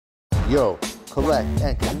Yo, collect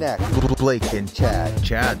and connect. Blake and Chad.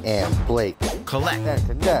 Chad. And Blake. Collect And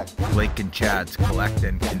connect. Blake and Chad's Collect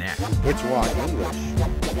and Connect. It's raw English.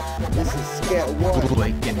 This is Scat 1.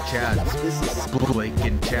 Blake and Chad's. This is Blake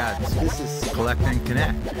and Chad's. This is Collect and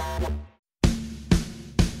Connect.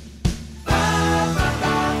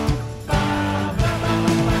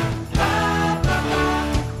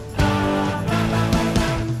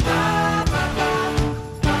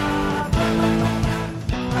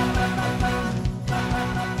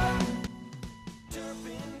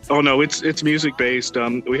 Oh no, it's music based.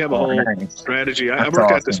 We have a whole strategy. I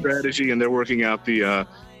worked out the strategy, and they're working out the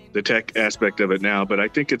tech aspect of it now. But I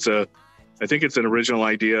think it's an original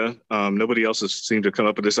idea. Nobody else has seemed to come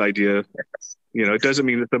up with this idea. You know, it doesn't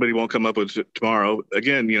mean that somebody won't come up with it tomorrow.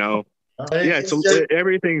 Again, you know,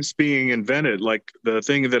 everything's being invented. Like the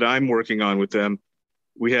thing that I'm working on with them,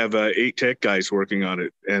 we have 8 tech guys working on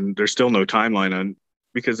it, and there's still no timeline on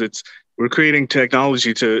because we're creating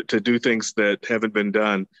technology to do things that haven't been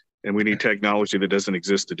done, and we need technology that doesn't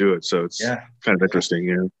exist to do it. So it's kind of interesting.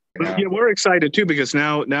 Yeah. But we're excited too, because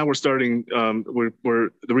now we're starting, we're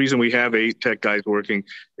the reason we have 8 tech guys working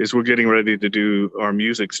is we're getting ready to do our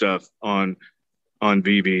music stuff on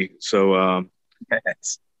VeVe. So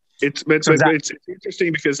it's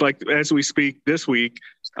interesting because like, as we speak this week,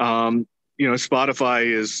 you know, Spotify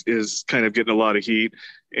is kind of getting a lot of heat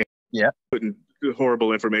and putting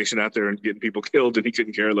horrible information out there and getting people killed, and he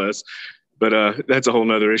couldn't care less. But that's a whole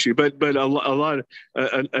nother issue. But a lot of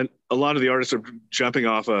the artists are jumping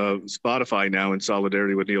off of Spotify now in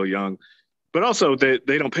solidarity with Neil Young. But also they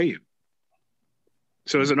don't pay you.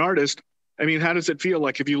 So as an artist, I mean, how does it feel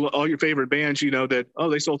like if you all your favorite bands, you know that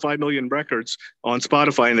they sold 5 million records on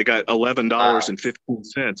Spotify and they got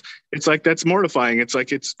 $11.15. It's like, that's mortifying. It's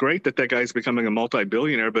like, it's great that guy's becoming a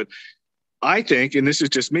multi-billionaire, but I think, and this is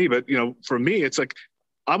just me, but you know, for me, it's like,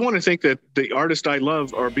 I want to think that the artists I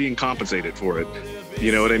love are being compensated for it.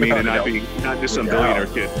 You know what I mean? And not just some billionaire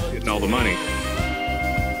kid getting all the money.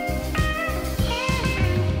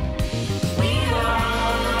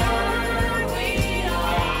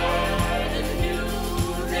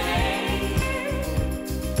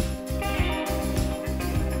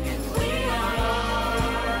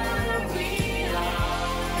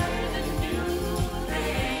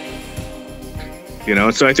 You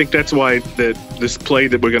know, so I think that's why this play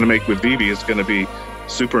that we're going to make with VeVe is going to be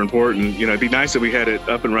super important. You know, it'd be nice if we had it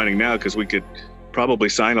up and running now, because we could probably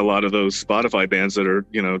sign a lot of those Spotify bands that are,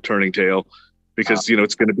 you know, turning tail, because, you know,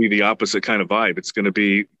 it's going to be the opposite kind of vibe. It's going to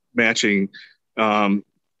be matching the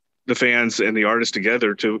fans and the artists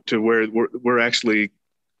together to where we're actually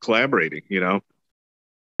collaborating, you know.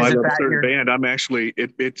 I love a certain band. I'm actually,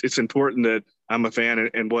 it's important that I'm a fan,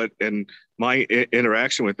 and my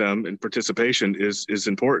interaction with them and participation is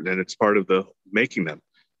important, and it's part of the making them.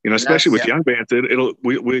 You know, especially with young bands,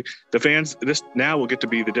 the fans this now will get to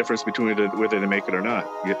be the difference between whether they make it or not.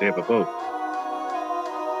 You have to have a vote.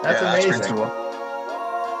 That's amazing. That's cool.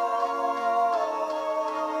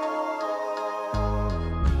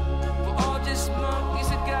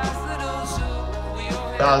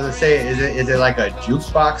 I was gonna say, is it like a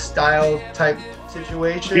jukebox style type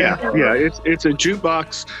situation? Yeah, it's a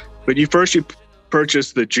jukebox, but you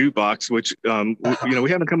purchase the jukebox, which you know,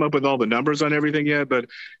 we haven't come up with all the numbers on everything yet, but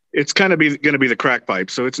it's kind of going to be the crack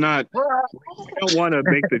pipe. So it's not. We don't want to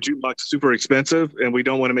make the jukebox super expensive, and we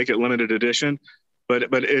don't want to make it limited edition. But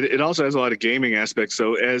it also has a lot of gaming aspects.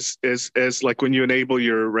 So as like when you enable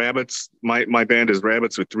your Rabbbits, my band is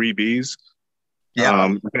Rabbbits with 3 B's. I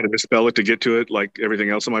kind of misspell it to get to it, like everything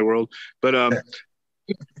else in my world. But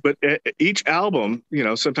each album, you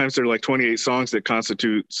know, sometimes there are like 28 songs that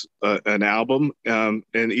constitutes an album, and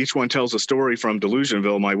each one tells a story from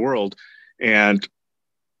Delusionville, my world. And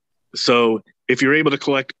so if you're able to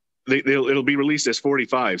collect, it'll be released as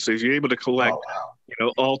 45. So if you're able to collect, you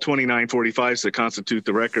know, all 29 45s that constitute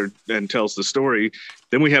the record and tells the story,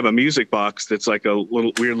 then we have a music box that's like a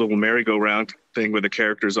weird little merry-go-round thing with the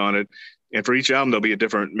characters on it. And for each album, there'll be a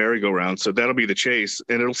different merry-go-round. So that'll be the chase.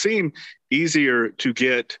 And it'll seem easier to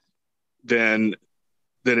get than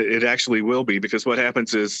it actually will be, because what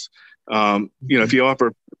happens is, you know, if you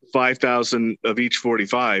offer 5,000 of each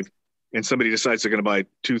 45 and somebody decides they're going to buy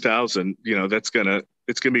 2,000, you know, it's going to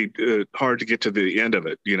be hard to get to the end of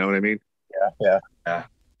it. You know what I mean? Yeah.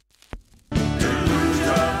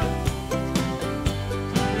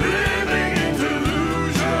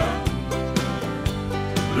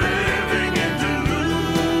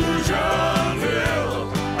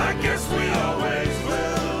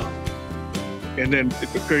 And then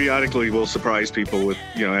periodically we'll surprise people with,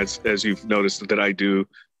 you know, as you've noticed that I do,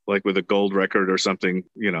 like with a gold record or something,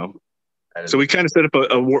 you know, So we kind of set up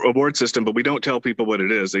a award system, but we don't tell people what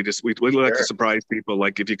it is. We like to surprise people.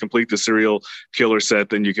 Like if you complete the serial killer set,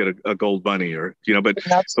 then you get a gold bunny, or But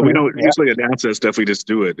we don't usually announce that stuff. We just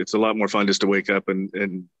do it. It's a lot more fun just to wake up and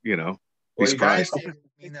be surprised.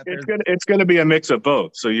 It's gonna be a mix of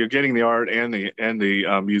both. So you're getting the art and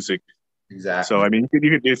the music. Exactly. So I mean, you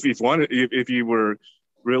could if you were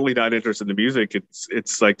really not interested in the music,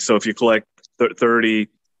 it's like, so if you collect 30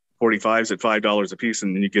 45s at $5 a piece,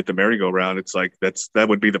 and then you get the merry-go-round, it's like that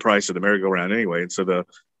would be the price of the merry-go-round anyway. And so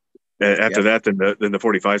after that, then the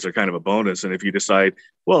 45s are kind of a bonus. And if you decide,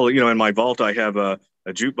 well, in my vault I have a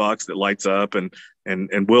jukebox that lights up and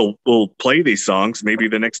we'll play these songs. Maybe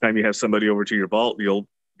the next time you have somebody over to your vault, you'll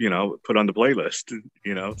put on the playlist.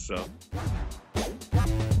 So.